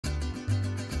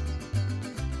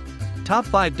Top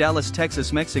 5 Dallas,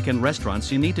 Texas Mexican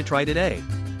restaurants you need to try today.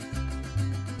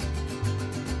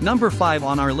 Number 5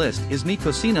 on our list is Mi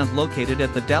Cocina, located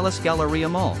at the Dallas Galleria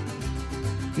Mall.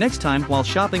 Next time while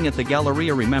shopping at the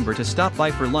Galleria, remember to stop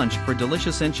by for lunch for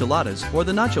delicious enchiladas or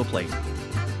the nacho plate.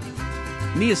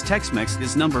 Mia's Tex-Mex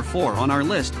is number 4 on our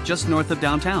list, just north of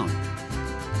downtown.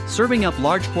 Serving up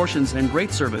large portions and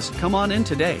great service, come on in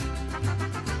today.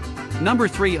 Number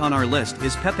 3 on our list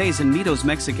is Pepe's and Mito's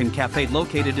Mexican Cafe,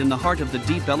 located in the heart of the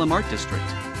D. Bella Mart district.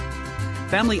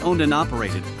 Family owned and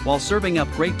operated, while serving up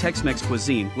great Tex-Mex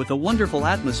cuisine with a wonderful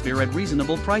atmosphere at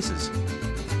reasonable prices.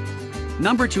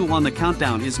 Number 2 on the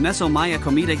countdown is Meso Maya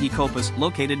Comida y Copas,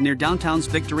 located near downtown's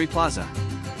Victory Plaza.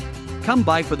 Come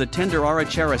by for the tender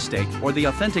arrachera steak or the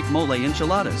authentic mole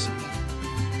enchiladas.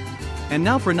 And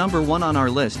now for number 1 on our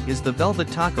list is the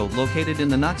Velvet Taco, located in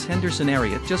the Knox Henderson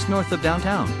area just north of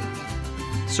downtown.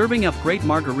 Serving up great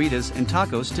margaritas and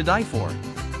tacos to die for.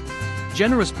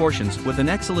 Generous portions with an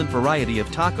excellent variety of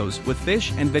tacos with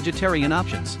fish and vegetarian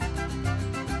options.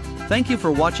 Thank you for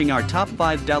watching our top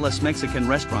 5 Dallas Mexican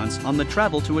restaurants on the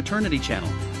Travel to Eternity channel.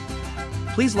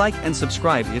 Please like and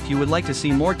subscribe if you would like to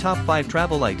see more top 5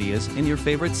 travel ideas in your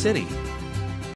favorite city.